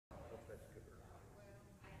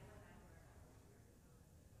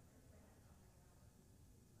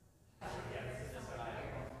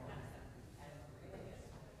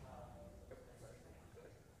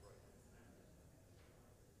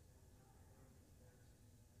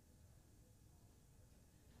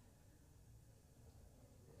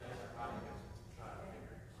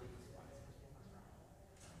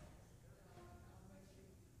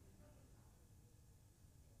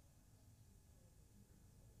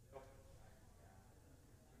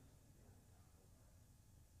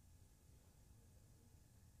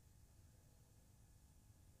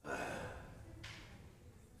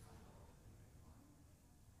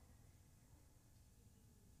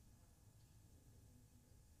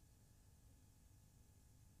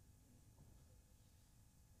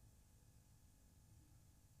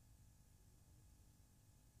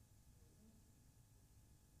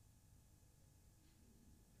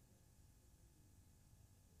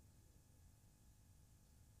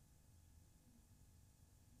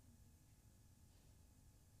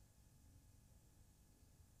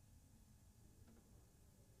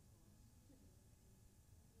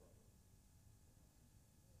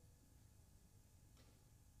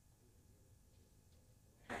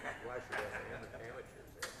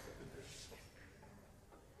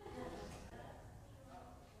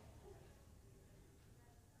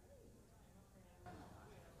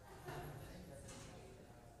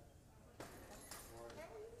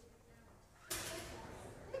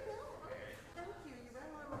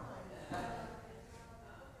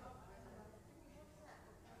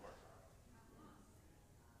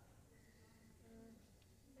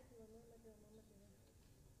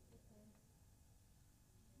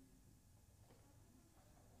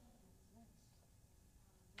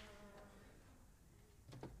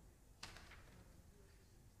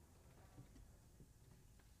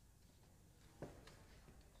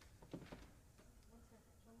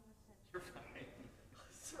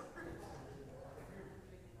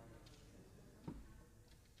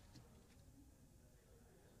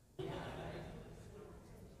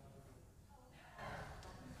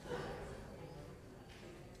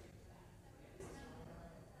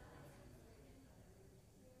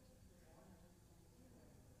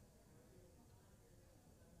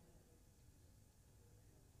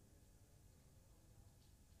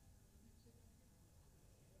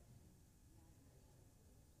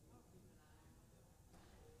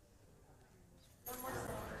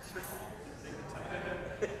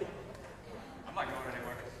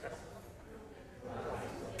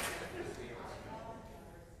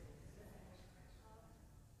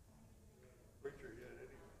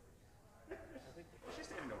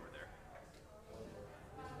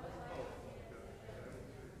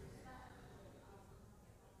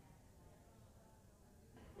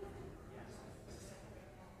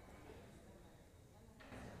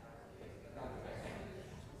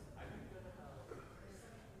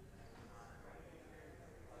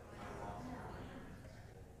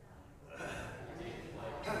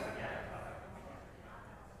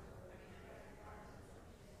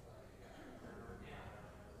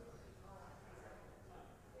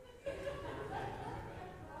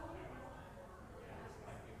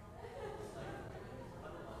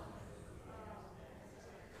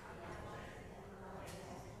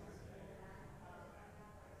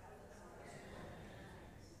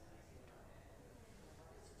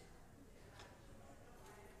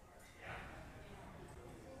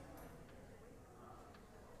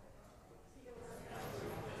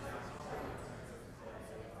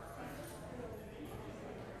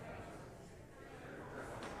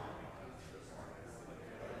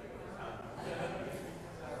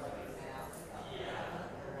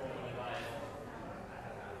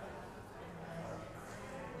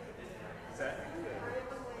set.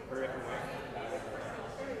 Hurry up and wait.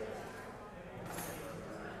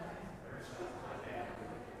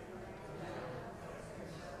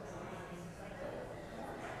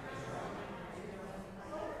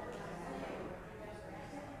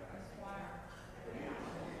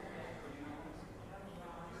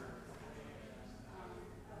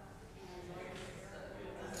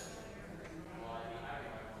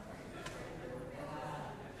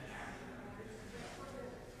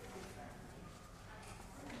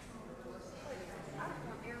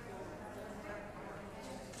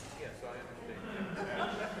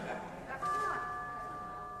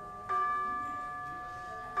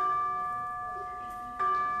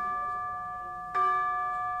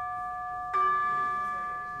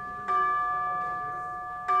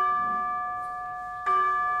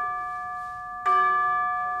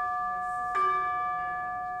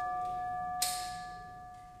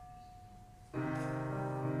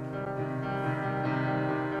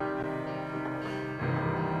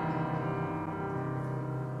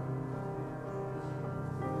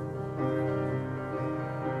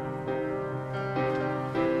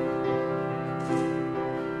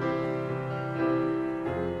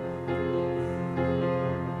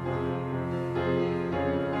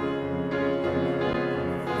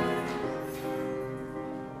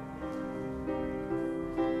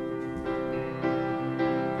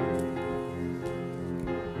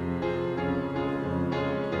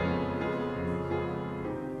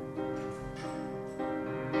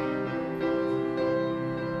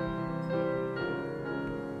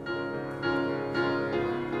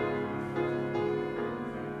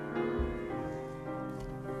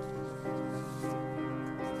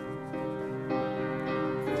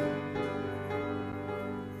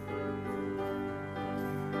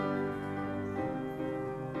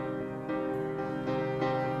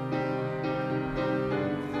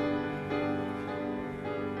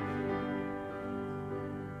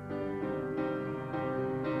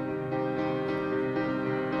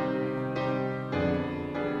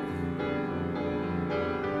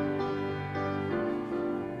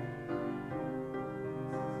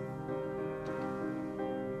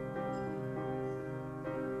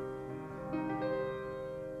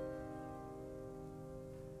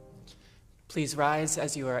 Please rise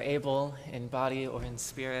as you are able, in body or in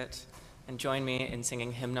spirit, and join me in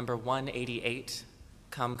singing hymn number 188,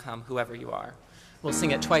 Come, Come, Whoever You Are. We'll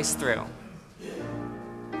sing it twice through.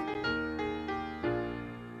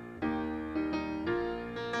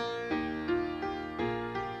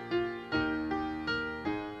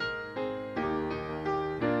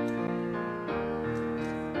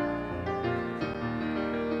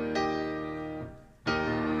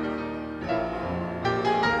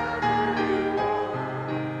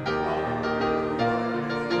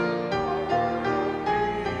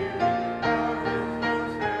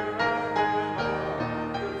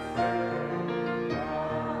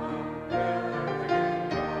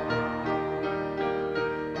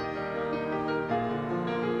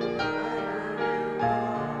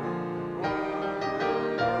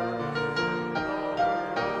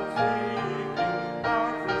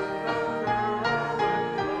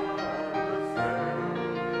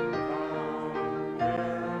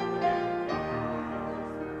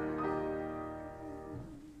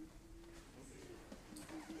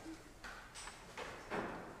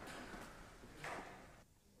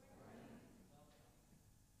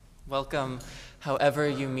 Welcome, however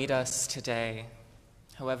you meet us today,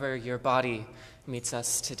 however your body meets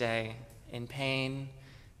us today, in pain,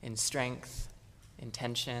 in strength, in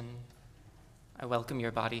tension. I welcome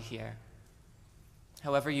your body here.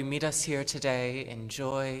 However you meet us here today, in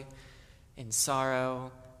joy, in sorrow,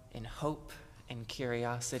 in hope, in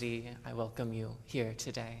curiosity, I welcome you here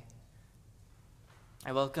today.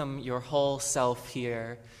 I welcome your whole self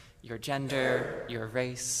here, your gender, your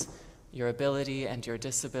race, your ability and your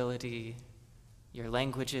disability, your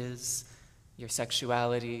languages, your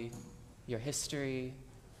sexuality, your history,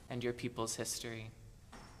 and your people's history.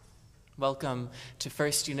 Welcome to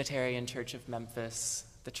First Unitarian Church of Memphis,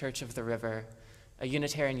 the Church of the River, a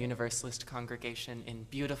Unitarian Universalist congregation in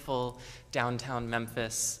beautiful downtown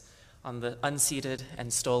Memphis on the unceded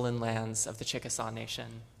and stolen lands of the Chickasaw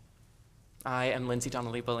Nation. I am Lindsay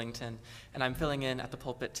Donnelly-Bullington, and I'm filling in at the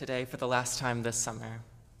pulpit today for the last time this summer.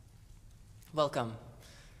 Welcome.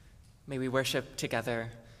 May we worship together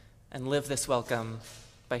and live this welcome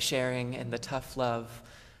by sharing in the tough love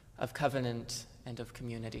of covenant and of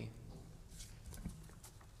community.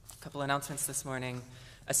 A couple announcements this morning.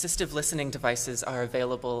 Assistive listening devices are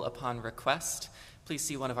available upon request. Please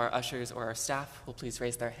see one of our ushers or our staff will please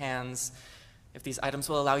raise their hands. If these items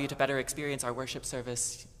will allow you to better experience our worship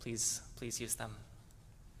service, please use them.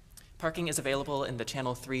 Parking is available in the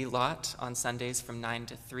Channel 3 lot on Sundays from 9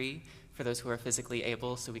 to 3 for those who are physically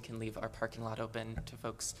able, so we can leave our parking lot open to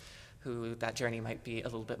folks who that journey might be a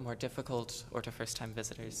little bit more difficult, or to first-time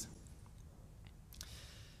visitors.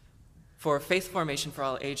 For Faith Formation for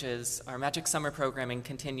All Ages, our Magic Summer programming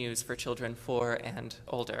continues for children 4 and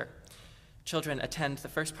older. Children attend the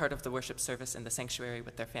first part of the worship service in the sanctuary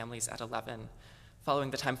with their families at 11.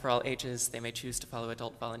 Following the time for all ages, they may choose to follow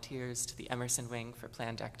adult volunteers to the Emerson Wing for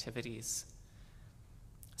planned activities.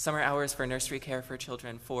 Summer hours for nursery care for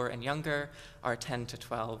children 4 and younger are 10 to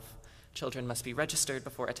 12. Children must be registered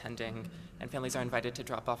before attending, and families are invited to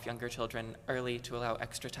drop off younger children early to allow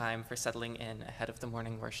extra time for settling in ahead of the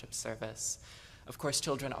morning worship service. Of course,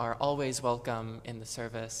 children are always welcome in the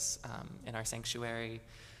service, in our sanctuary,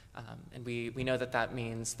 and we know that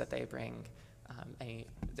means that they bring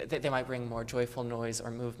they might bring more joyful noise or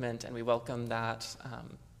movement, and we welcome that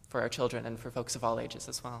for our children and for folks of all ages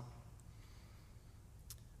as well.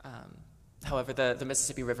 However, the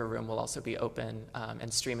Mississippi River Room will also be open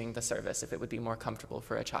and streaming the service if it would be more comfortable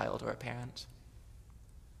for a child or a parent.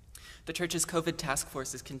 The church's COVID task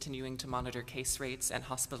force is continuing to monitor case rates and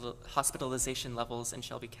hospitalization levels in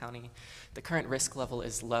Shelby County. The current risk level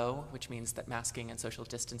is low, which means that masking and social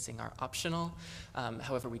distancing are optional.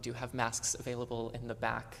 However, we do have masks available in the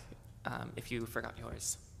back if you forgot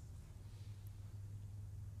yours.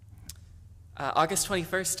 August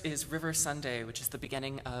 21st is River Sunday, which is the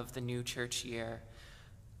beginning of the new church year.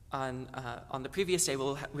 On the previous day,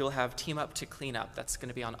 we'll have Team Up to Clean Up. That's going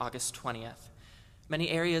to be on August 20th. Many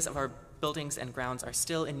areas of our buildings and grounds are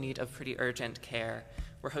still in need of pretty urgent care.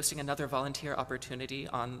 We're hosting another volunteer opportunity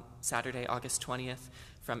on Saturday, August 20th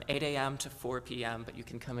from 8 a.m. to 4 p.m., but you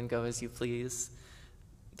can come and go as you please.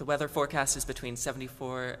 The weather forecast is between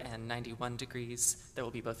 74 and 91 degrees. There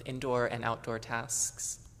will be both indoor and outdoor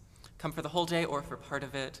tasks. Come for the whole day or for part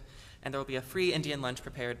of it, and there will be a free Indian lunch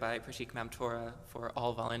prepared by Prashik Mamtora for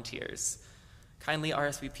all volunteers. Kindly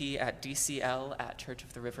RSVP at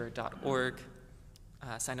dcl@churchoftheriver.org.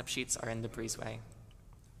 Sign-up sheets are in the breezeway.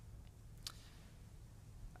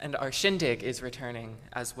 And our shindig is returning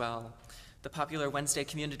as well. The popular Wednesday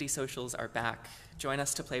community socials are back. Join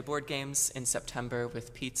us to play board games in September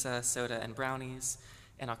with pizza, soda, and brownies.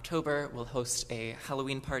 In October, we'll host a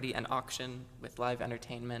Halloween party and auction with live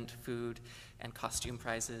entertainment, food, and costume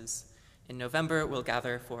prizes. In November, we'll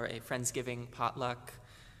gather for a Friendsgiving potluck.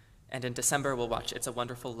 And in December, we'll watch It's a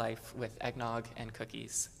Wonderful Life with eggnog and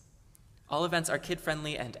cookies. All events are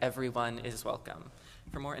kid-friendly and everyone is welcome.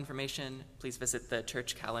 For more information, please visit the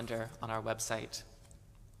church calendar on our website.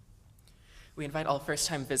 We invite all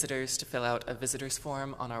first-time visitors to fill out a visitor's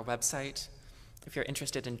form on our website. If you're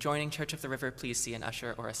interested in joining Church of the River, please see an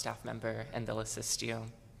usher or a staff member and they'll assist you.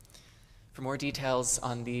 For more details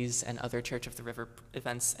on these and other Church of the River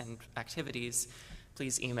events and activities,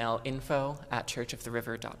 please email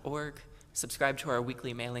info@churchoftheriver.org, subscribe to our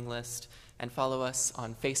weekly mailing list, and follow us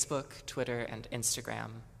on Facebook, Twitter, and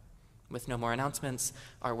Instagram. With no more announcements,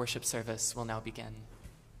 our worship service will now begin.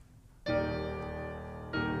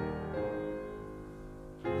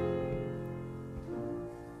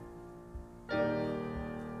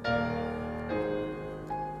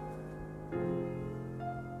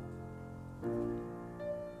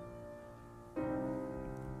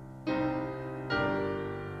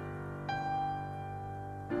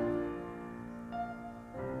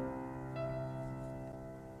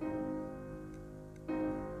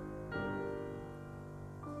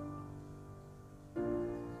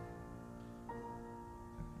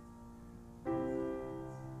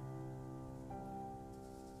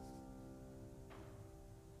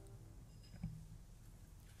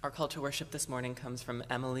 Our call to worship this morning comes from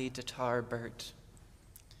Emily Datar-Burt.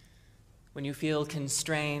 When you feel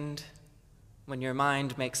constrained, when your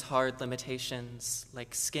mind makes hard limitations,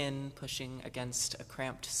 like skin pushing against a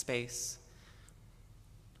cramped space,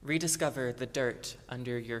 rediscover the dirt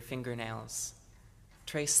under your fingernails,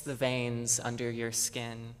 trace the veins under your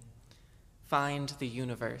skin, find the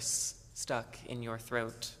universe stuck in your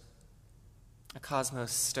throat. A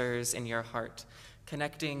cosmos stirs in your heart,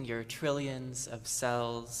 connecting your trillions of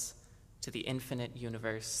cells to the infinite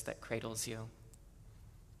universe that cradles you.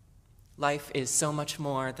 Life is so much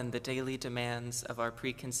more than the daily demands of our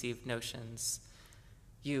preconceived notions.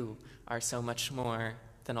 You are so much more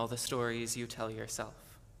than all the stories you tell yourself.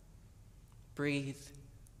 Breathe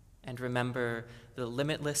and remember the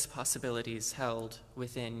limitless possibilities held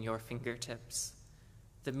within your fingertips,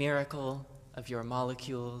 the miracle of your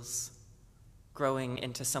molecules growing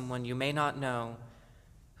into someone you may not know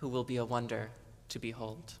who will be a wonder to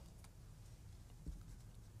behold.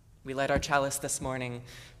 We light our chalice this morning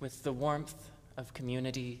with the warmth of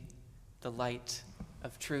community, the light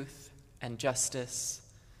of truth and justice,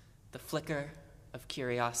 the flicker of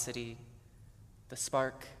curiosity, the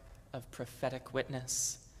spark of prophetic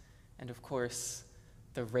witness, and of course,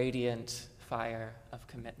 the radiant fire of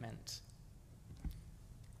commitment.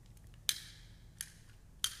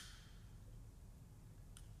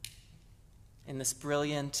 In this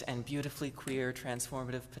brilliant and beautifully queer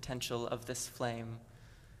transformative potential of this flame,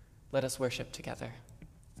 let us worship together.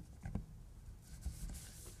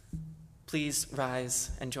 Please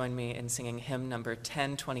rise and join me in singing hymn number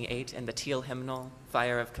 1028 in the Teal hymnal,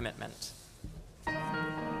 Fire of Commitment.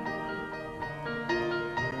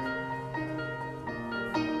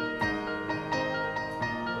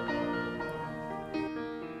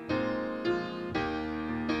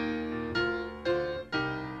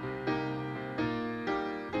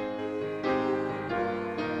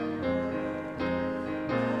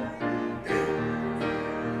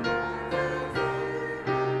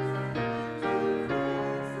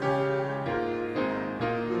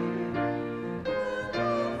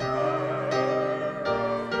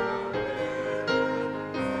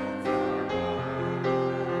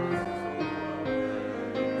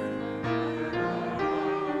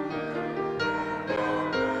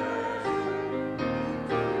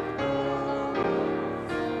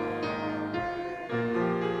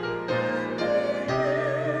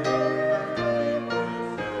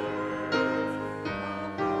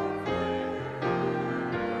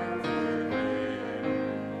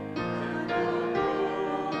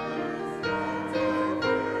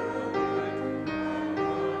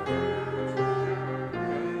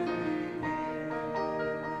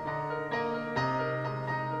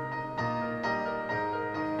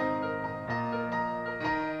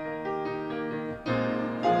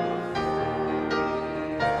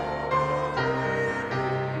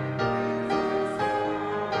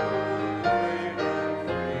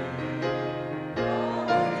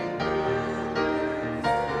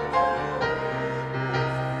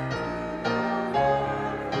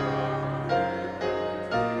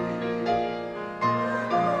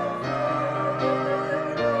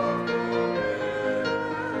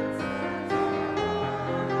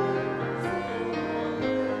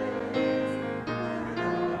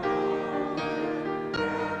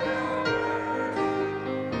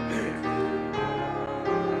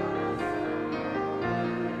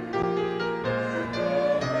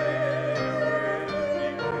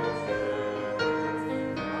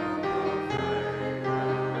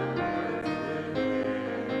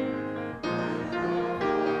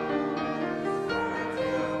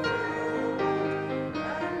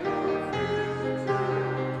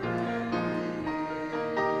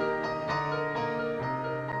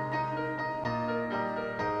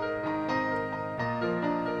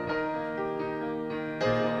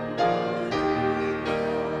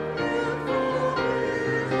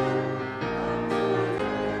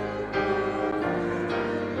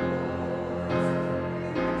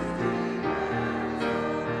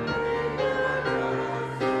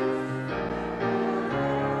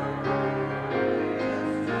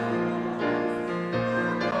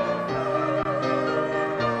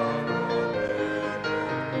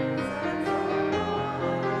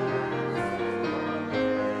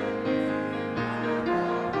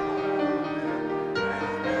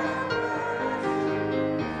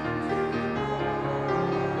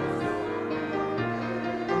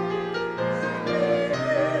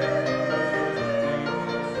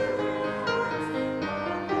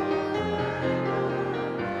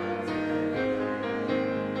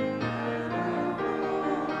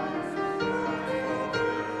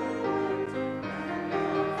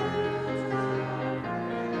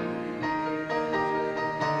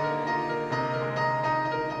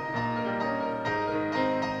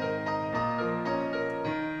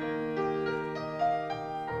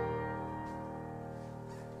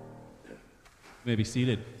 You may be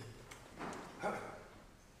seated.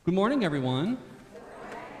 Good morning, everyone.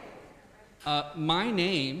 My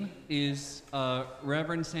name is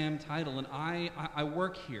Reverend Sam Title, and I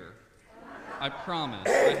work here. I promise.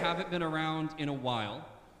 I haven't been around in a while,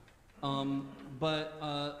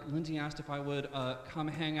 but Lindsay asked if I would come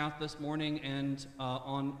hang out this morning, and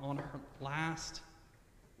on her last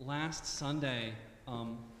Sunday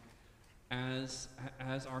as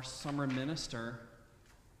our summer minister,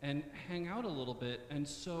 and hang out a little bit. And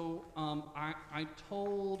so I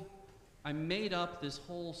made up this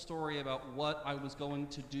whole story about what I was going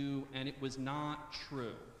to do, and it was not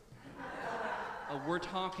true. We're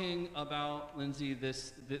talking about Lindsay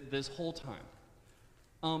this whole time.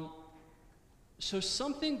 So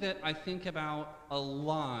something that I think about a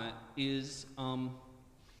lot is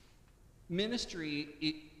ministry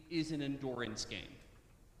is an endurance game,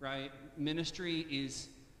 right? Ministry is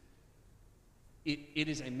it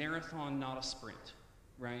is a marathon, not a sprint,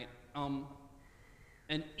 right?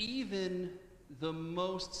 And even the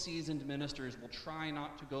most seasoned ministers will try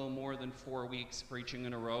not to go more than 4 weeks preaching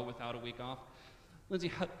in a row without a week off.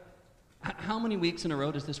 Lindsay, how many weeks in a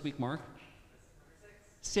row does this week mark?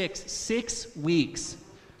 6 weeks,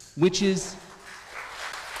 which is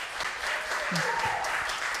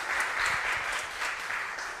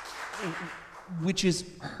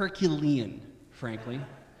Herculean, frankly.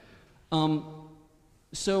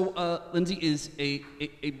 So Lindsay is a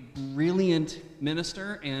brilliant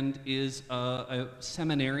minister and is a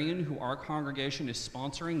seminarian who our congregation is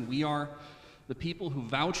sponsoring. We are the people who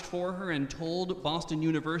vouched for her and told Boston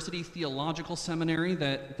University Theological Seminary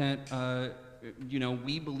that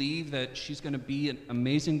we believe that she's going to be an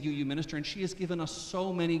amazing UU minister, and she has given us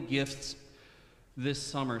so many gifts this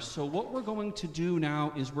summer. So what we're going to do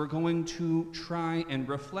now is we're going to try and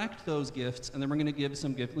reflect those gifts, and then we're going to give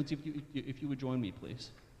some gifts. Lindsay, if you would join me,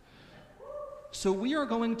 please. So we are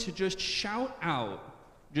going to just shout out,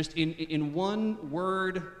 just in one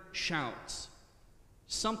word shouts,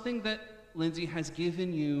 something that Lindsay has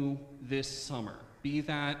given you this summer, be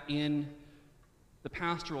that in the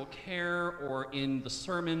pastoral care or in the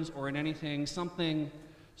sermons or in anything, something.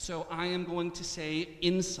 So I am going to say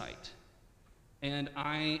insight. And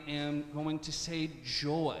I am going to say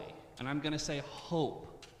joy, and I'm going to say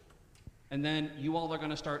hope. And then you all are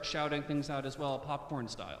going to start shouting things out as well, popcorn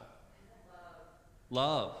style.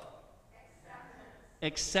 Love.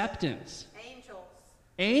 Acceptance.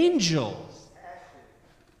 Angels.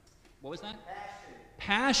 What was that?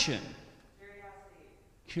 Passion.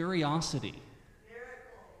 Curiosity.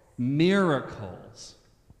 Miracles.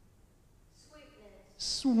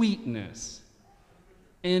 Sweetness.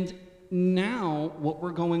 And now, what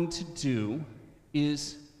we're going to do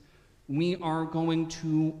is we are going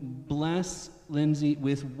to bless Lindsay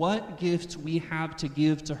with what gifts we have to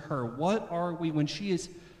give to her. What are we, when she is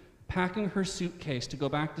packing her suitcase to go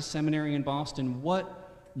back to seminary in Boston, what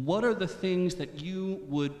are the things that you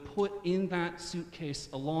would put in that suitcase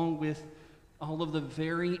along with all of the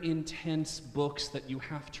very intense books that you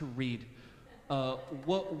have to read?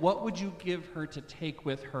 What would you give her to take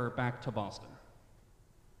with her back to Boston?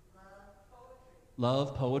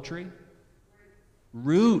 Love, poetry.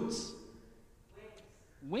 Roots.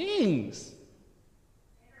 Wings.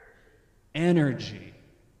 Energy.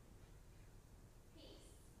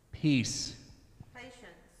 Peace.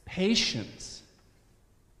 Patience.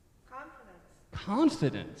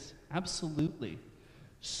 Confidence. Absolutely.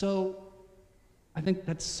 So, I think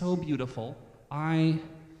that's so beautiful. I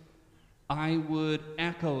would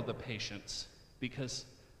echo the patience, because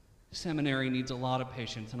seminary needs a lot of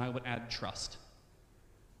patience, and I would add trust.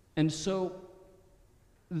 And so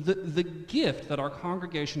the gift that our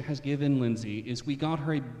congregation has given Lindsay is we got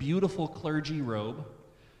her a beautiful clergy robe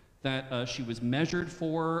that she was measured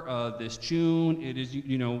for this June. It is,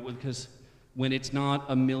 because when it's not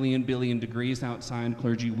a million billion degrees outside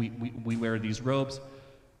clergy, we wear these robes.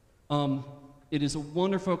 It is a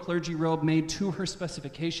wonderful clergy robe made to her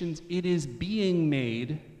specifications. It is being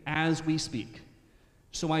made as we speak.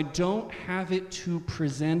 So I don't have it to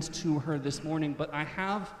present to her this morning, but I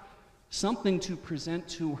have something to present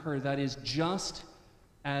to her that is just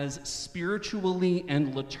as spiritually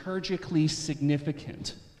and liturgically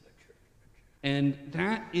significant. And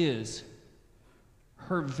that is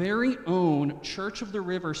her very own Church of the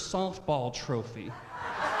River softball trophy.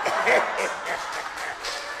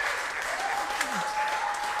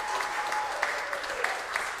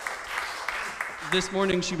 This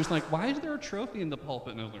morning she was like, "Why is there a trophy in the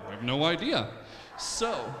pulpit?" And I was like, "I have no idea."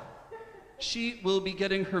 So she will be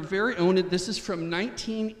getting her very own. This is from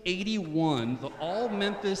 1981, the All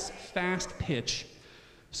Memphis Fast Pitch.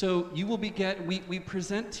 So you will be we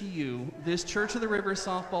present to you this Church of the River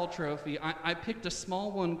softball trophy. I picked a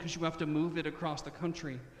small one because you have to move it across the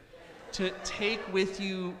country to take with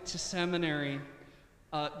you to seminary.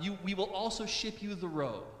 We will also ship you the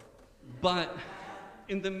robe, but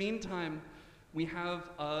in the meantime, we have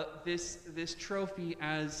this trophy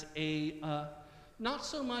as a not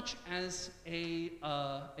so much as a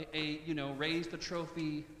raise the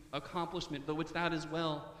trophy accomplishment, though it's that as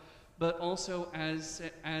well, but also as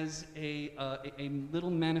a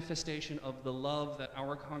little manifestation of the love that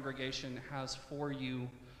our congregation has for you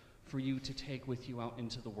to take with you out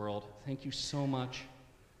into the world. Thank you so much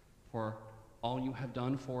for all you have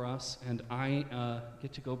done for us, and I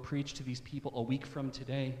get to go preach to these people a week from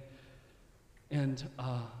today, and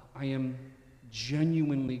I am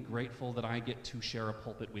genuinely grateful that I get to share a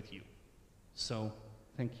pulpit with you. So,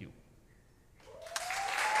 thank you.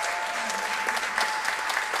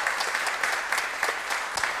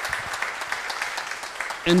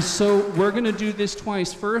 And so we're going to do this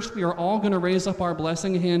twice. First, we are all going to raise up our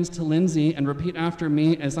blessing hands to Lindsay and repeat after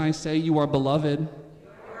me as I say, you are beloved.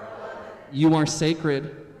 You are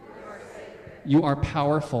sacred. You are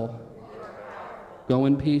powerful. Go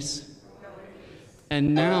in peace.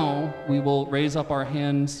 And now we will raise up our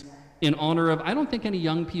hands in honor of, I don't think any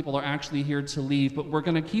young people are actually here to leave, but we're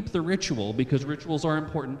going to keep the ritual because rituals are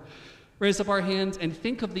important. Raise up our hands and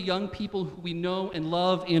think of the young people who we know and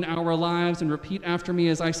love in our lives and repeat after me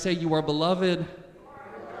as I say, you are beloved,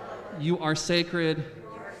 you are sacred,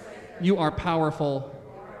 you are powerful,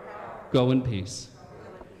 go in peace.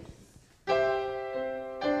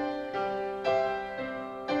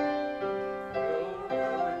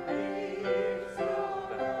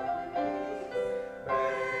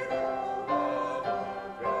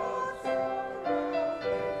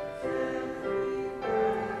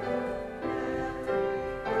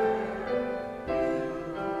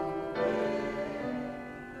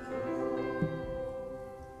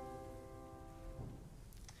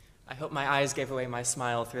 I hope my eyes gave away my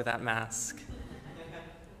smile through that mask.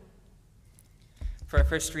 For our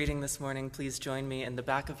first reading this morning, please join me in the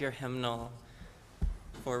back of your hymnal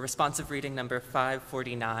for responsive reading number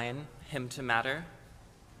 549, Hymn to Matter.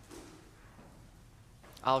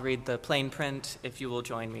 I'll read the plain print if you will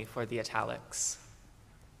join me for the italics.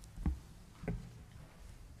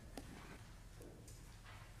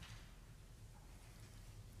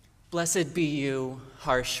 Blessed be you,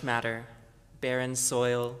 harsh matter, barren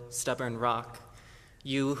soil, stubborn rock,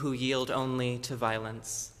 you who yield only to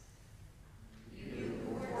violence.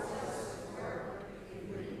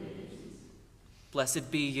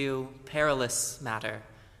 Blessed be you, perilous matter,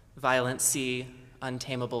 violent sea,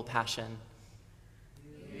 untamable passion.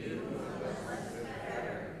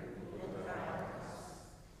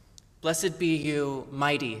 Blessed be you,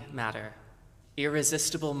 mighty matter,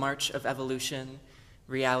 irresistible march of evolution,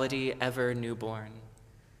 reality ever newborn.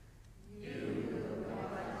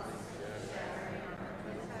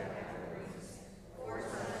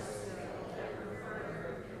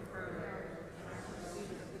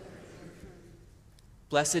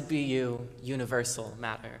 Blessed be you, universal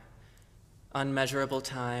matter, unmeasurable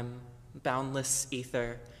time, boundless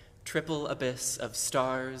ether, triple abyss of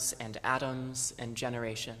stars and atoms and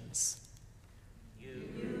generations.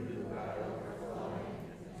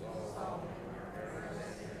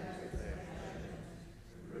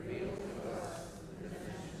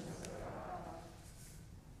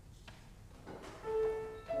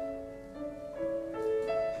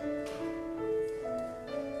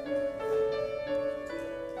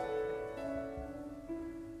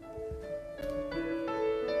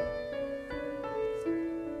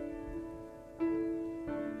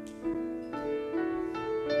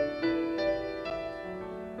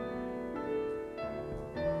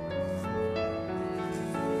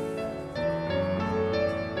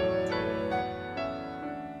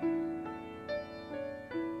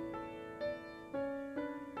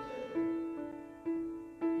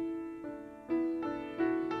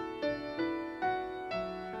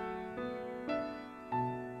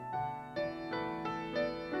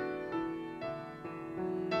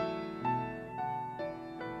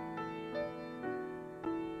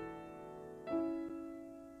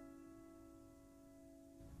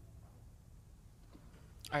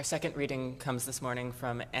 Our second reading comes this morning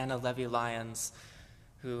from Anna Levy-Lyons,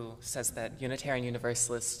 who says that Unitarian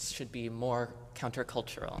Universalists should be more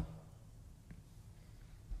countercultural.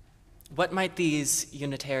 What might these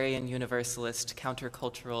Unitarian Universalist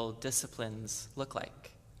countercultural disciplines look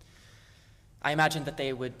like? I imagine that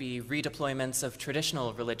they would be redeployments of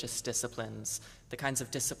traditional religious disciplines, the kinds of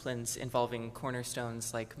disciplines involving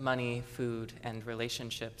cornerstones like money, food, and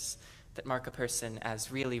relationships that mark a person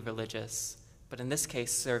as really religious, but in this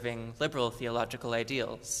case serving liberal theological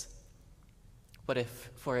ideals. What if,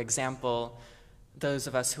 for example, those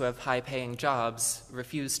of us who have high-paying jobs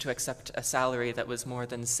refused to accept a salary that was more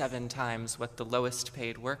than 7 times what the lowest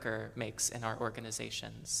paid worker makes in our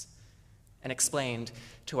organizations, and explained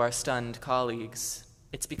to our stunned colleagues,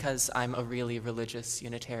 it's because I'm a really religious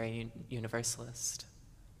Unitarian Universalist?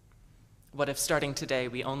 What if starting today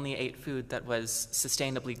we only ate food that was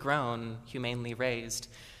sustainably grown, humanely raised,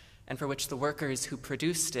 and for which the workers who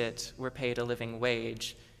produced it were paid a living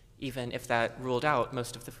wage, even if that ruled out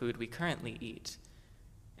most of the food we currently eat?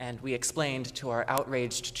 And we explained to our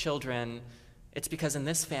outraged children, it's because in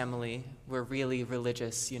this family we're really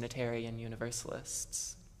religious Unitarian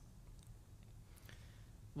Universalists.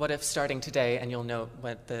 What if starting today, and you'll note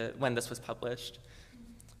when this was published,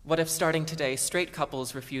 what if starting today straight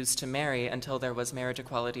couples refused to marry until there was marriage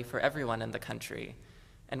equality for everyone in the country?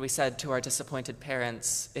 And we said to our disappointed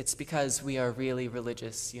parents, it's because we are really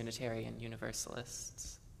religious Unitarian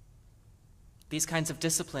Universalists. These kinds of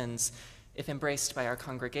disciplines, if embraced by our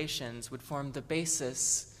congregations, would form the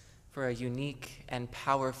basis for a unique and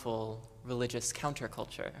powerful religious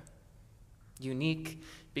counterculture. Unique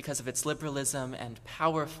because of its liberalism and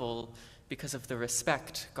powerful because of the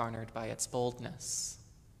respect garnered by its boldness.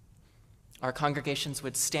 Our congregations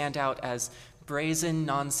would stand out as brazen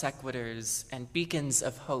non sequiturs and beacons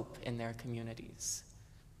of hope in their communities.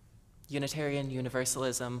 Unitarian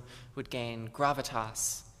Universalism would gain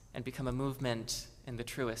gravitas and become a movement in the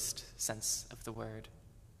truest sense of the word.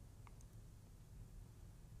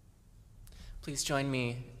 Please join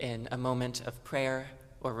me in a moment of prayer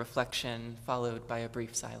or reflection, followed by a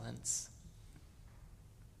brief silence.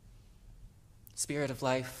 Spirit of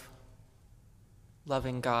life,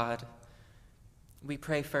 loving God, we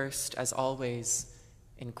pray first, as always,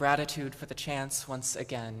 in gratitude for the chance once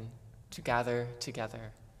again to gather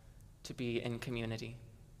together, to be in community.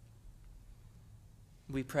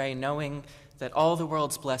 We pray knowing that all the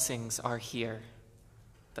world's blessings are here,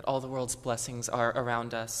 that all the world's blessings are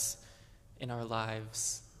around us in our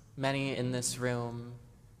lives, many in this room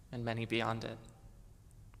and many beyond it.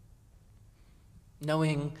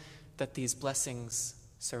 Knowing that these blessings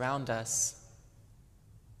surround us,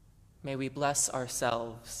 may we bless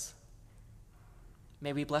ourselves.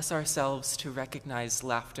 May we bless ourselves to recognize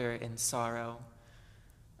laughter in sorrow,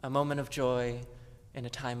 a moment of joy in a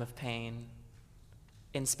time of pain,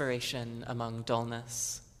 inspiration among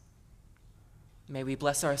dullness. May we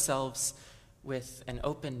bless ourselves with an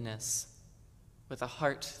openness, with a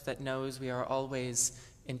heart that knows we are always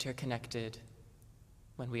interconnected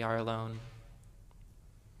when we are alone.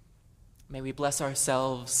 May we bless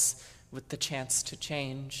ourselves with the chance to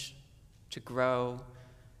change, to grow,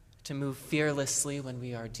 to move fearlessly when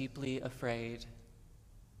we are deeply afraid.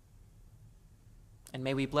 And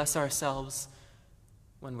may we bless ourselves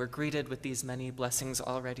when we're greeted with these many blessings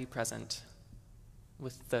already present,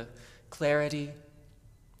 with the clarity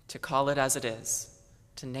to call it as it is,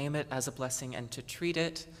 to name it as a blessing, and to treat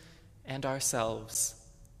it and ourselves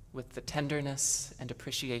with the tenderness and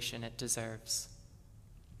appreciation it deserves.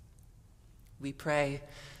 We pray,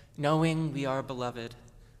 knowing we are beloved,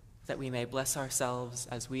 that we may bless ourselves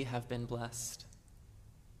as we have been blessed.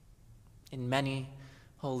 In many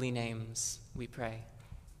holy names we pray.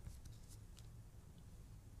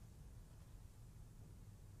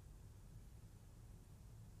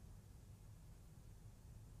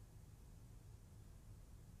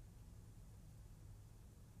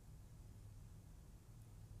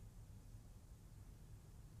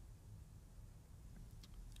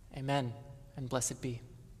 Amen, and blessed be.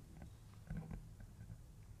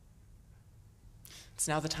 It's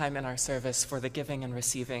now the time in our service for the giving and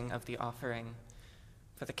receiving of the offering.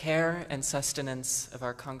 For the care and sustenance of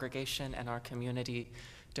our congregation and our community,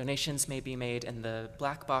 donations may be made in the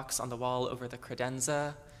black box on the wall over the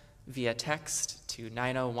credenza, via text to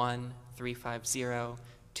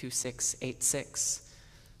 901-350-2686,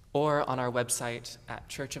 or on our website at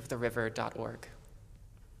churchoftheriver.org.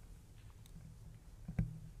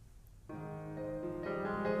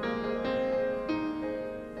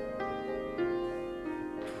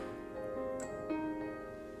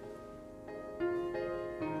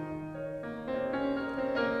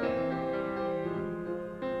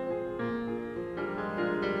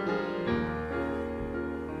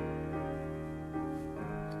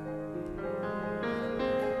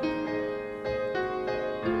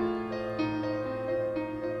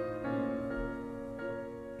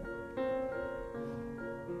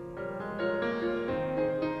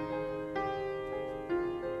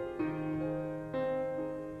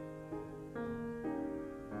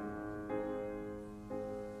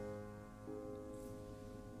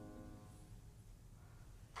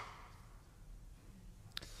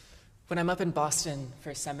 When I'm up in Boston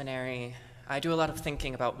for seminary, I do a lot of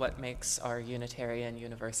thinking about what makes our Unitarian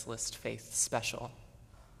Universalist faith special.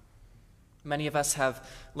 Many of us have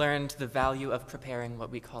learned the value of preparing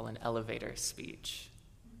what we call an elevator speech.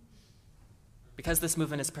 Because this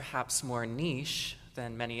movement is perhaps more niche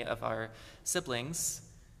than many of our siblings,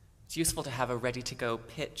 it's useful to have a ready-to-go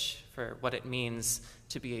pitch for what it means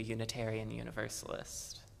to be a Unitarian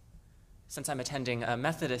Universalist. Since I'm attending a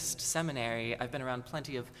Methodist seminary, I've been around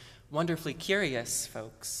plenty of wonderfully curious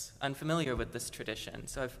folks unfamiliar with this tradition,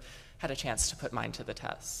 so I've had a chance to put mine to the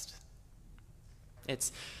test.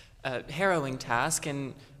 It's a harrowing task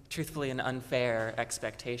and truthfully an unfair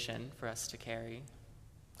expectation for us to carry.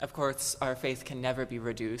 Of course, our faith can never be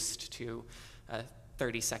reduced to a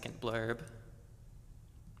 30-second blurb.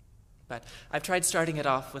 But I've tried starting it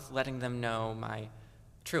off with letting them know my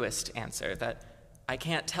truest answer, that I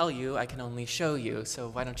can't tell you, I can only show you, so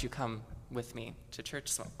why don't you come with me to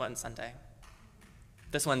church one Sunday?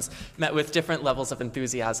 This one's met with different levels of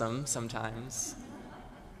enthusiasm sometimes.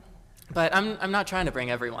 But I'm not trying to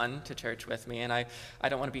bring everyone to church with me, and I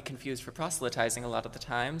don't want to be confused for proselytizing a lot of the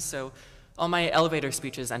time, so all my elevator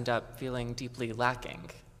speeches end up feeling deeply lacking.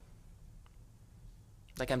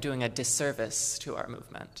 Like I'm doing a disservice to our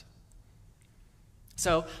movement.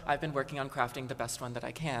 So I've been working on crafting the best one that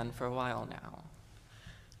I can for a while now.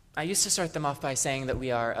 I used to start them off by saying that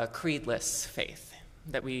we are a creedless faith,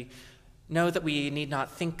 that we know that we need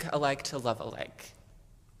not think alike to love alike,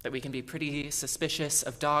 that we can be pretty suspicious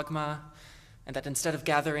of dogma, and that instead of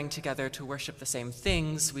gathering together to worship the same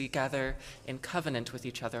things, we gather in covenant with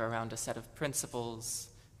each other around a set of principles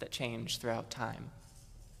that change throughout time.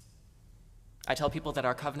 I tell people that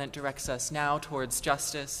our covenant directs us now towards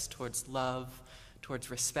justice, towards love,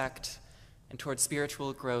 towards respect, and towards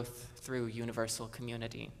spiritual growth through universal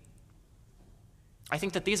community. I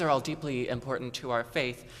think that these are all deeply important to our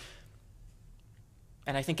faith,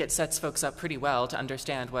 and I think it sets folks up pretty well to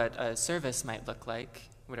understand what a service might look like,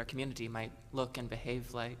 what our community might look and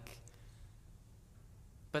behave like.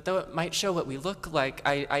 But though it might show what we look like,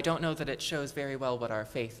 I don't know that it shows very well what our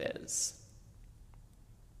faith is.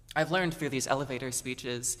 I've learned through these elevator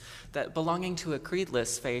speeches that belonging to a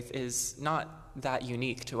creedless faith is not that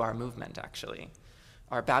unique to our movement, actually.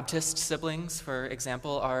 Our Baptist siblings, for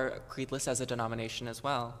example, are creedless as a denomination as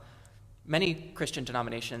well. Many Christian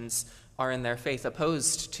denominations are in their faith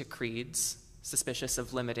opposed to creeds, suspicious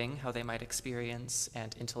of limiting how they might experience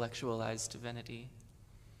and intellectualize divinity.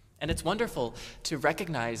 And it's wonderful to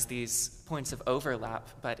recognize these points of overlap,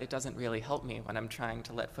 but it doesn't really help me when I'm trying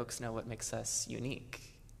to let folks know what makes us unique.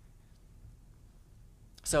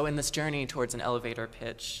 So in this journey towards an elevator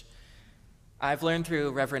pitch, I've learned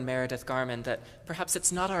through Reverend Meredith Garman that perhaps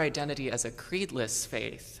it's not our identity as a creedless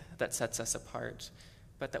faith that sets us apart,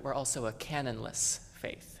 but that we're also a canonless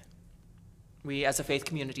faith. We as a faith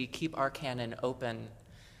community keep our canon open,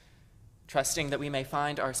 trusting that we may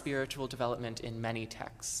find our spiritual development in many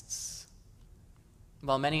texts.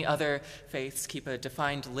 While many other faiths keep a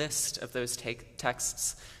defined list of those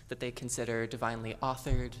texts that they consider divinely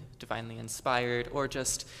authored, divinely inspired, or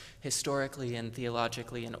just historically and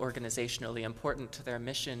theologically and organizationally important to their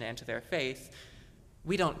mission and to their faith,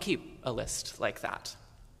 we don't keep a list like that.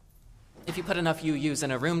 If you put enough UUs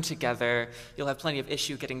in a room together, you'll have plenty of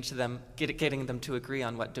issue getting them to agree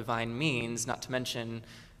on what divine means, not to mention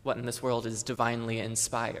what in this world is divinely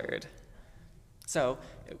inspired. So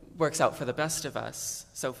it works out for the best of us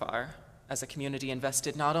so far, as a community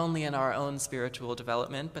invested not only in our own spiritual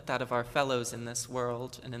development, but that of our fellows in this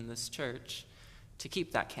world and in this church, to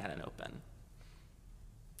keep that canon open.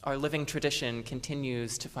 Our living tradition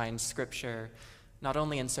continues to find scripture not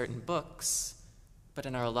only in certain books, but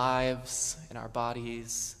in our lives, in our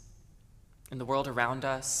bodies, in the world around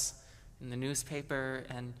us, in the newspaper,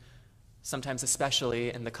 and sometimes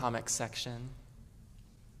especially in the comics section.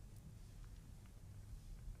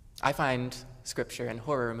 I find scripture in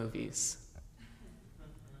horror movies.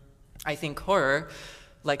 I think horror,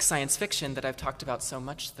 like science fiction that I've talked about so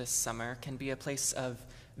much this summer, can be a place of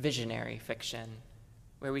visionary fiction,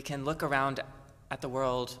 where we can look around at the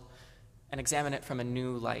world and examine it from a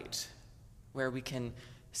new light, where we can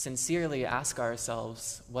sincerely ask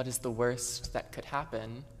ourselves, what is the worst that could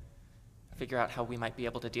happen? Figure out how we might be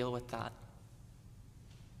able to deal with that.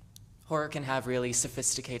 Horror can have really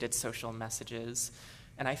sophisticated social messages,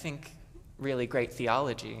 and I think really great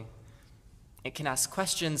theology. It can ask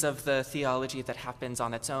questions of the theology that happens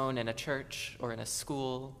on its own in a church or in a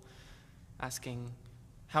school, asking,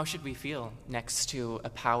 how should we feel next to a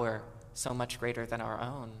power so much greater than our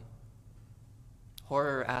own?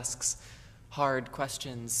 Horror asks hard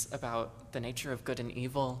questions about the nature of good and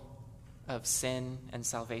evil, of sin and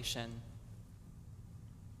salvation.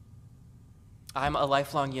 I'm a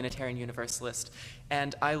lifelong Unitarian Universalist,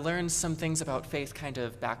 and I learned some things about faith kind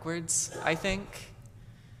of backwards, I think.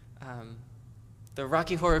 The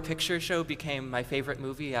Rocky Horror Picture Show became my favorite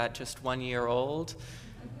movie at just 1 year old.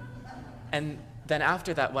 And then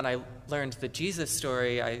after that, when I learned the Jesus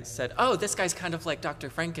story, I said, oh, this guy's kind of like Dr.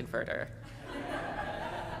 Frankenfurter.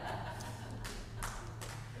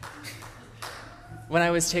 When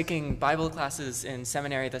I was taking Bible classes in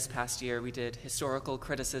seminary this past year, we did historical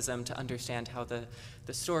criticism to understand how the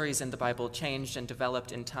stories in the Bible changed and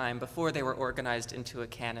developed in time before they were organized into a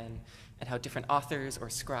canon, and how different authors or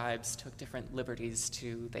scribes took different liberties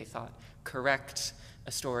to, they thought, correct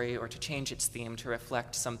a story or to change its theme to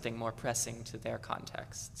reflect something more pressing to their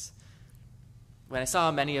contexts. When I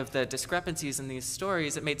saw many of the discrepancies in these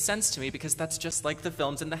stories, it made sense to me because that's just like the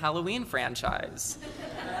films in the Halloween franchise.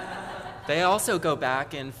 They also go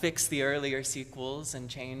back and fix the earlier sequels and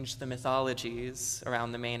change the mythologies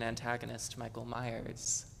around the main antagonist, Michael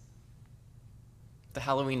Myers. The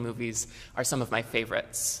Halloween movies are some of my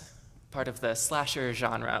favorites, part of the slasher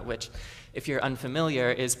genre, which, if you're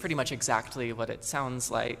unfamiliar, is pretty much exactly what it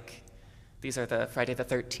sounds like. These are the Friday the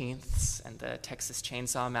 13th and the Texas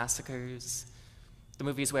Chainsaw Massacres, the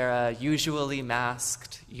movies where a usually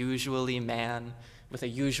masked, usually man with a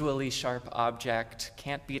usually sharp object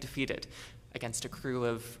can't be defeated against a crew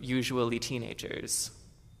of usually teenagers.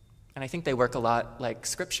 And I think they work a lot like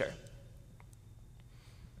scripture.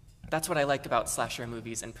 That's what I like about slasher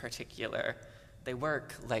movies in particular. They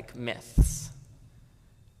work like myths.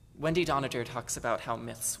 Wendy Doniger talks about how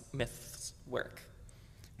myths work.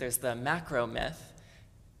 There's the macro myth,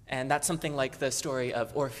 and that's something like the story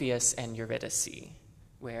of Orpheus and Eurydice,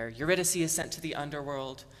 where Eurydice is sent to the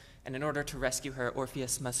underworld, and in order to rescue her,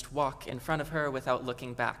 Orpheus must walk in front of her without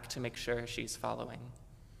looking back to make sure she's following.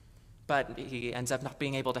 But he ends up not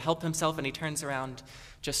being able to help himself, and he turns around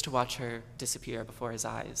just to watch her disappear before his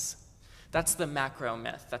eyes. That's the macro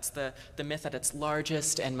myth. That's the myth at its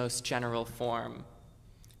largest and most general form.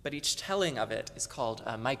 But each telling of it is called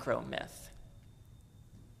a micro myth.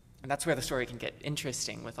 And that's where the story can get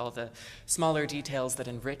interesting, with all the smaller details that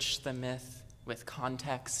enrich the myth with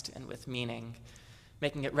context and with meaning,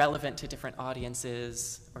 making it relevant to different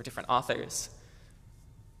audiences or different authors.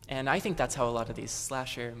 And I think that's how a lot of these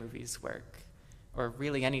slasher movies work, or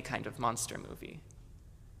really any kind of monster movie.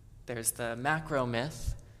 There's the macro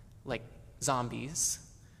myth, like zombies,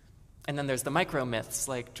 and then there's the micro myths,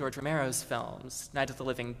 like George Romero's films, Night of the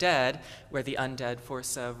Living Dead, where the undead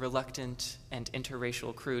force a reluctant and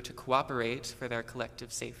interracial crew to cooperate for their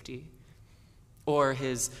collective safety, or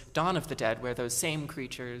his Dawn of the Dead, where those same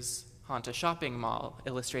creatures haunt a shopping mall,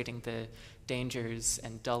 illustrating the dangers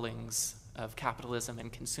and dullings of capitalism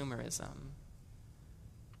and consumerism.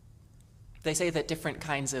 They say that different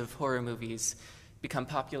kinds of horror movies become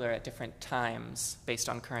popular at different times based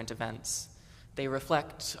on current events. They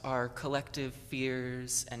reflect our collective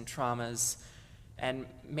fears and traumas and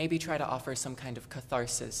maybe try to offer some kind of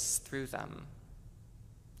catharsis through them.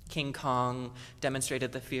 King Kong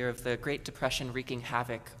demonstrated the fear of the Great Depression wreaking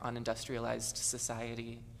havoc on industrialized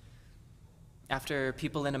society. After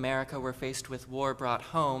people in America were faced with war brought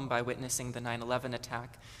home by witnessing the 9/11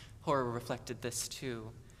 attack, horror reflected this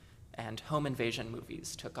too, and home invasion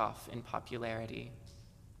movies took off in popularity.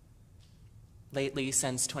 Lately,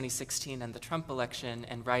 since 2016 and the Trump election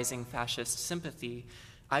and rising fascist sympathy,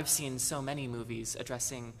 I've seen so many movies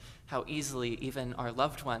addressing how easily even our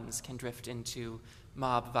loved ones can drift into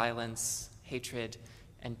mob violence, hatred,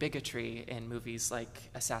 and bigotry in movies like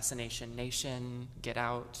Assassination Nation, Get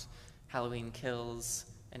Out, Halloween Kills,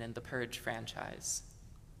 and in the Purge franchise.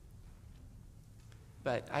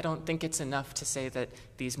 But I don't think it's enough to say that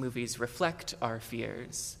these movies reflect our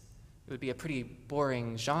fears. It would be a pretty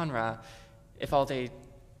boring genre if all they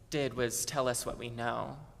did was tell us what we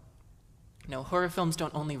know. No, horror films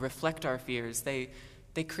don't only reflect our fears, they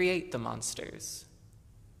create the monsters.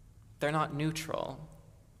 They're not neutral.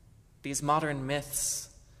 These modern myths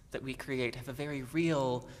that we create have a very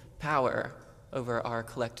real power over our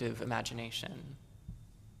collective imagination.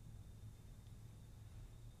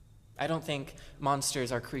 I don't think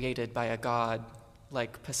monsters are created by a god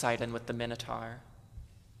like Poseidon with the Minotaur.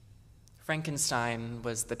 Frankenstein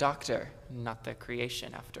was the doctor, not the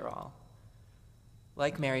creation, after all.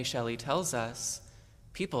 Like Mary Shelley tells us,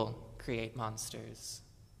 people create monsters.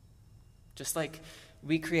 Just like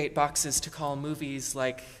we create boxes to call movies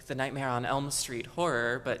like The Nightmare on Elm Street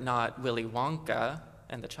horror, but not Willy Wonka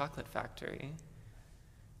and the Chocolate Factory.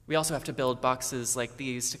 We also have to build boxes like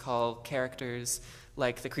these to call characters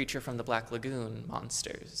like the creature from the Black Lagoon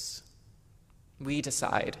monsters. We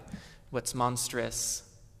decide what's monstrous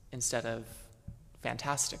instead of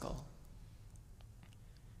fantastical.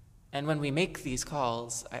 And when we make these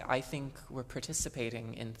calls, I think we're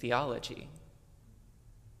participating in theology.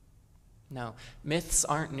 No, myths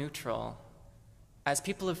aren't neutral. As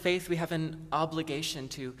people of faith, we have an obligation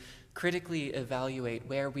to critically evaluate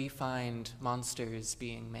where we find monsters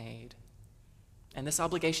being made. And this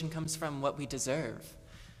obligation comes from what we deserve.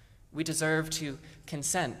 We deserve to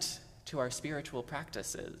consent to our spiritual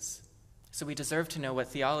practices. So we deserve to know what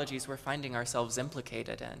theologies we're finding ourselves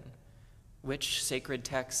implicated in, which sacred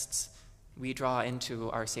texts we draw into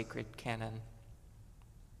our sacred canon.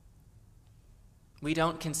 We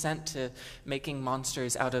don't consent to making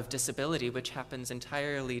monsters out of disability, which happens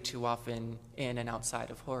entirely too often in and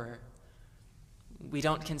outside of horror. We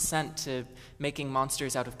don't consent to making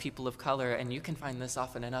monsters out of people of color, and you can find this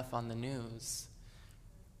often enough on the news.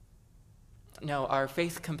 No, our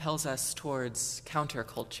faith compels us towards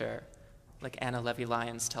counterculture, like Anna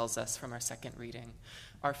Levy-Lyons tells us from our second reading.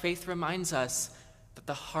 Our faith reminds us that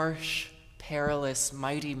the harsh, perilous,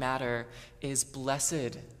 mighty matter is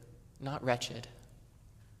blessed, not wretched.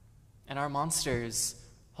 And our monsters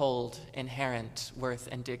hold inherent worth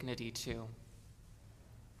and dignity too.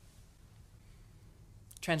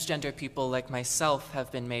 Transgender people like myself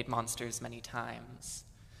have been made monsters many times.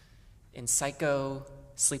 In Psycho,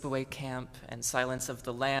 Sleepaway Camp, and Silence of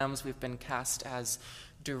the Lambs, we've been cast as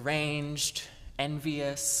deranged,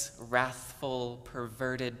 envious, wrathful,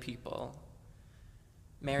 perverted people.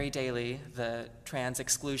 Mary Daly, the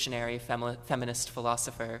trans-exclusionary feminist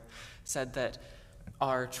philosopher, said that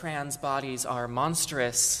our trans bodies are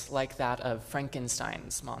monstrous like that of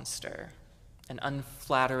Frankenstein's monster, an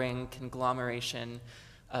unflattering conglomeration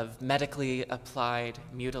of medically applied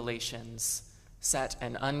mutilations set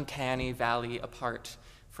an uncanny valley apart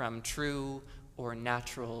from true or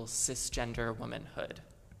natural cisgender womanhood.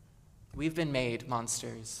 We've been made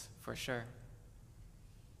monsters, for sure.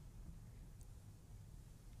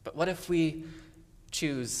 But what if we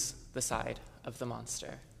choose the side of the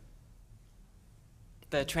monster?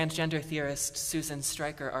 The transgender theorist Susan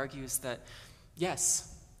Stryker argues that,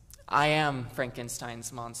 yes, I am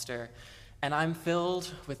Frankenstein's monster, and I'm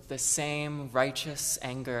filled with the same righteous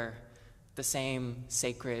anger, the same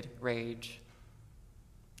sacred rage.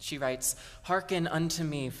 She writes, "Hearken unto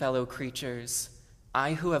me, fellow creatures,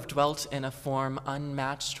 I who have dwelt in a form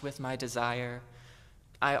unmatched with my desire.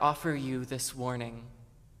 I offer you this warning.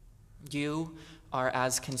 You are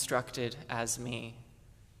as constructed as me.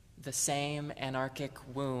 The same anarchic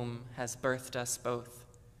womb has birthed us both.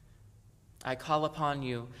 I call upon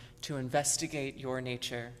you to investigate your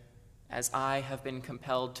nature as I have been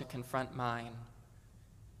compelled to confront mine.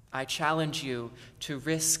 I challenge you to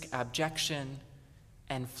risk abjection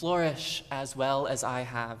and flourish as well as I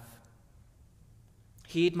have.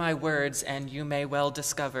 Heed my words, and you may well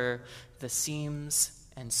discover the seams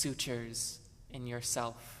and sutures in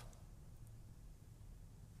yourself."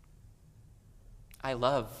 I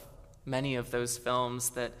love many of those films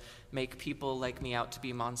that make people like me out to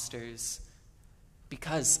be monsters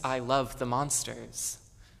because I love the monsters.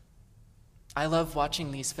 I love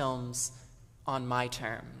watching these films on my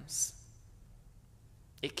terms.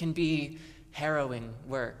 It can be harrowing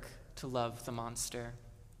work to love the monster,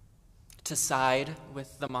 to side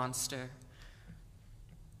with the monster,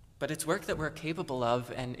 but it's work that we're capable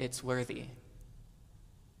of, and it's worthy.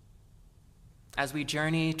 As we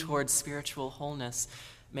journey towards spiritual wholeness,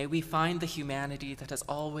 may we find the humanity that has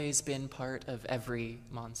always been part of every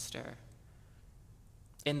monster.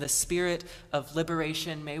 In the spirit of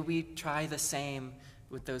liberation, may we try the same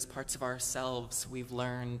with those parts of ourselves we've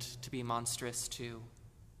learned to be monstrous too.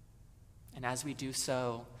 And as we do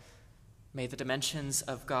so, may the dimensions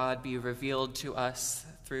of God be revealed to us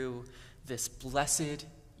through this blessed,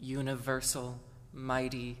 universal,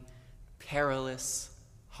 mighty, perilous,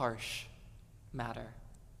 harsh matter.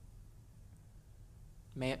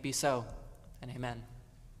 May it be so, and amen.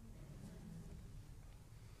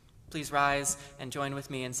 Please rise and join with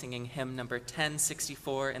me in singing hymn number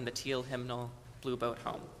 1064 in the Teal hymnal, Blue Boat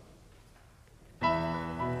Home.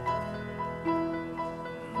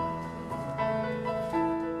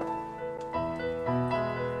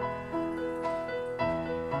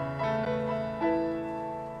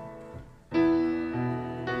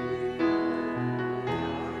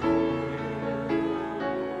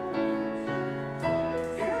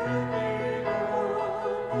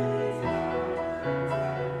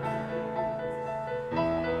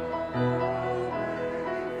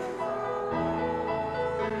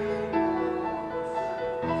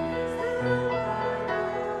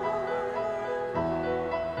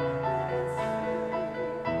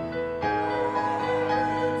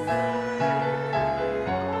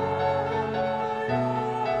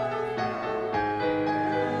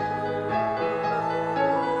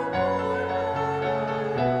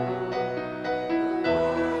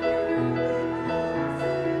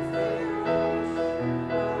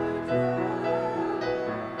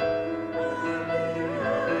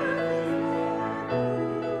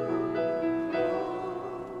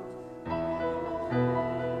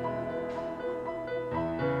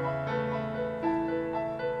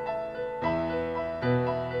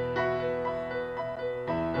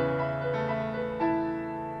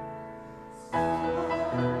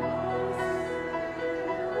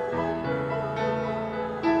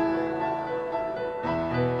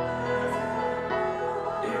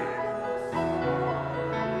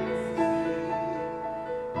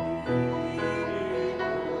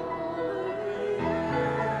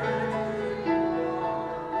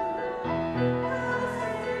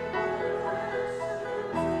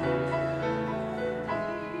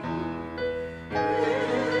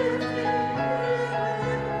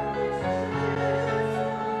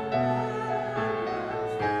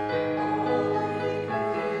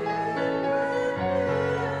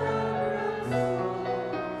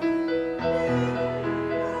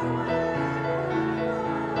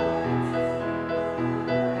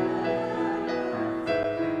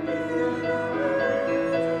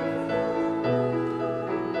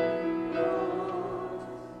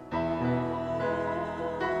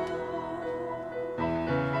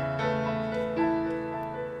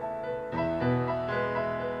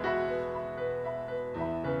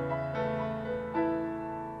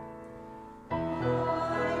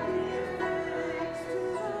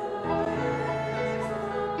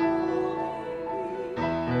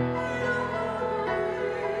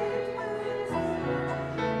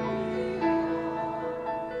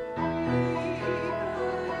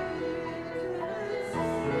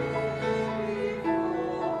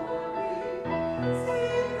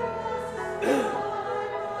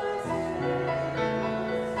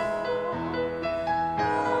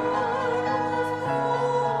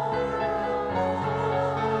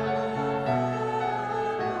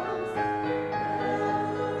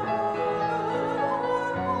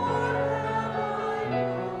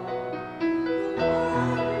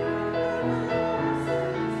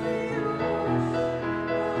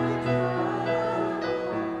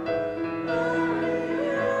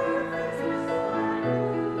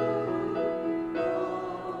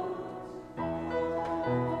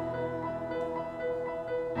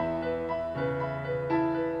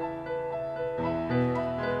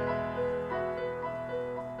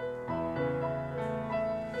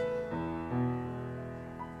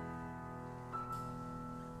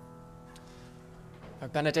 Our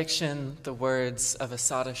benediction, the words of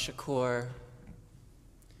Assata Shakur.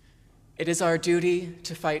 It is our duty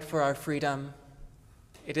to fight for our freedom.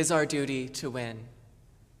 It is our duty to win.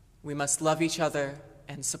 We must love each other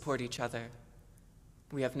and support each other.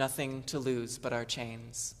 We have nothing to lose but our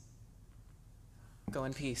chains. Go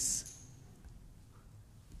in peace.